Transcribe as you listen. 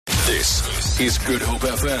This is Good Hope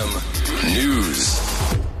FM News.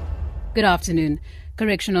 Good afternoon.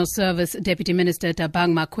 Correctional Service Deputy Minister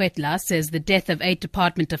Thabang Makwetla says the death of 8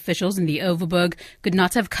 department officials in the Overberg could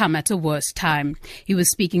not have come at a worse time. He was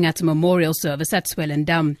speaking at a memorial service at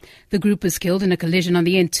Swellendam. The group was killed in a collision on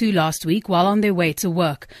the N2 last week while on their way to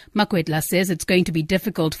work. Makwetla says it's going to be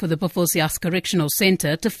difficult for the Pofosias Correctional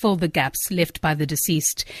Centre to fill the gaps left by the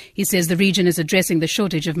deceased. He says the region is addressing the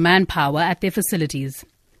shortage of manpower at their facilities.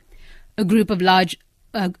 A large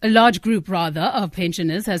group of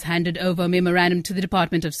pensioners has handed over a memorandum to the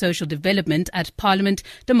Department of Social Development at Parliament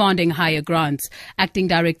demanding higher grants. Acting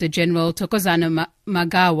Director General Thokozana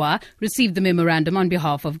Magawa received the memorandum on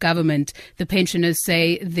behalf of government. The pensioners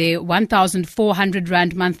say their 1,400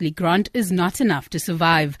 Rand monthly grant is not enough to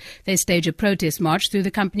survive. They staged a protest march through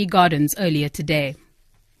the company gardens earlier today.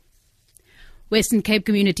 Western Cape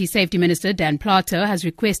Community Safety Minister Dan Plato has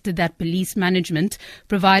requested that police management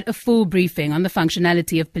provide a full briefing on the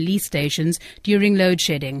functionality of police stations during load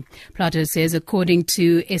shedding. Plato says according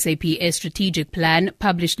to SAP's strategic plan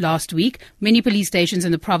published last week, many police stations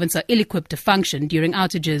in the province are ill-equipped to function during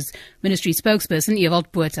outages. Ministry spokesperson Ewald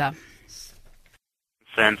Botha.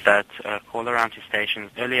 Concerns that a call around to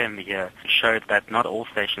stations earlier in the year showed that not all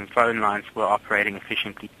stations' phone lines were operating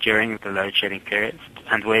efficiently during the load shedding periods,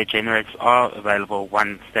 and where generators are available,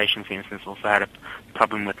 one station, for instance, also had a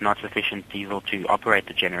problem with not sufficient diesel to operate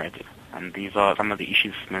the generator. And these are some of the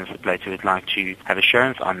issues Minister Plato would like to have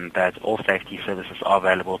assurance on, that all safety services are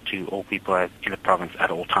available to all people in the province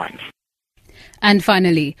at all times. And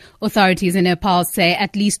finally, authorities in Nepal say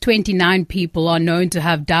at least 29 people are known to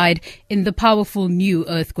have died in the powerful new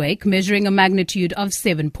earthquake, measuring a magnitude of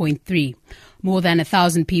 7.3. More than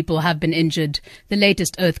 1,000 people have been injured. The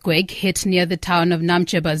latest earthquake hit near the town of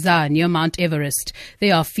Namche Bazaar near Mount Everest.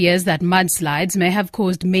 There are fears that mudslides may have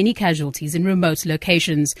caused many casualties in remote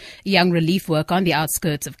locations. A young relief worker on the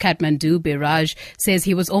outskirts of Kathmandu, Biraj, says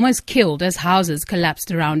he was almost killed as houses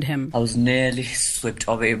collapsed around him. I was nearly swept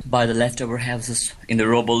away by the leftover houses in the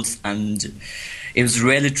rubbles, and it was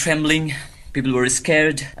really trembling. People were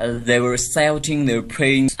scared, they were shouting, they were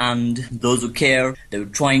praying, and those who care, they were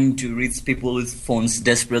trying to reach people with phones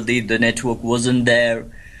desperately. The network wasn't there.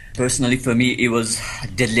 Personally, for me, it was a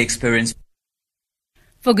deadly experience.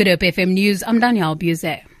 For Good Hope FM News, I'm Danielle Buse.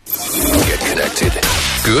 Get connected.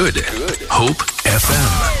 Good.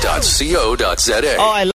 HopeFM.co.za.